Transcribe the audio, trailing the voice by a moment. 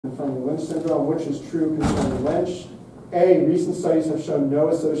Concerning Lynch syndrome, which is true concerning Lynch. A, recent studies have shown no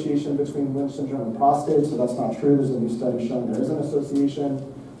association between Lynch syndrome and prostate, so that's not true. There's a new study showing there is an association.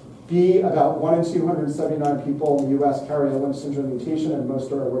 B, about 1 in 279 people in the US carry a Lynch syndrome mutation, and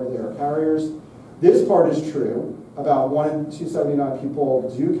most are aware they are carriers. This part is true. About 1 in 279 people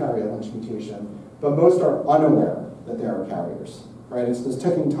do carry a Lynch mutation, but most are unaware that they are carriers, right? It's this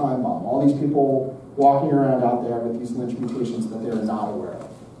ticking time bomb. All these people walking around out there with these Lynch mutations that they're not aware of.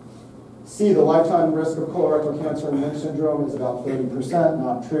 C, the lifetime risk of colorectal cancer and Lynch syndrome is about 30%,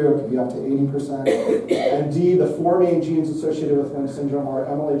 not true, it could be up to 80%. And D, the 4 main genes associated with Lynch syndrome are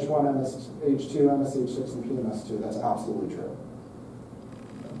MLH1, MSH2, MSH6, and PMS2. That's absolutely true.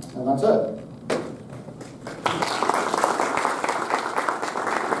 And that's it.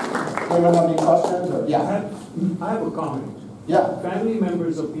 Anyone have any questions? Or, yeah. I have a comment. Yeah. Family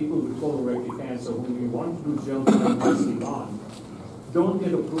members of people with colorectal cancer whom we want to do germ testing on don't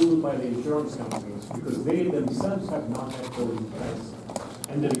get approval by the insurance companies because they themselves have not had code in place.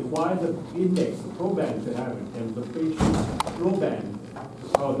 And they require the index, the proband to have it, and the patient's proband,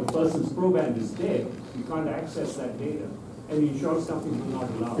 or the person's proband is dead, you can't access that data. And the insurance companies will not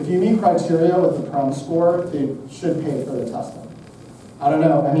allow it. If you meet criteria with the PREM score, they should pay for the testing. I don't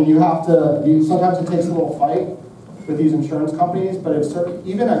know, I mean, you have to, sometimes it takes a little fight with these insurance companies, but it's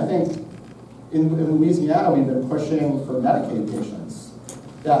even, I think, in Louisiana, we've been pushing for Medicaid patients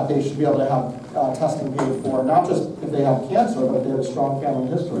that they should be able to have testing paid for, not just if they have cancer, but if they have a strong family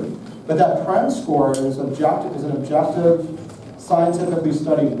history. But that PREM score is an objective, scientifically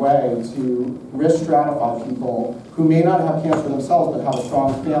studied way to risk stratify people who may not have cancer themselves, but have a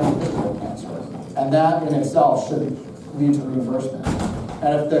strong family history of cancer. And that in itself should lead to reimbursement.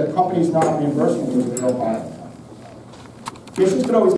 And if the company's not reimbursing, there's a real problem. Patients could always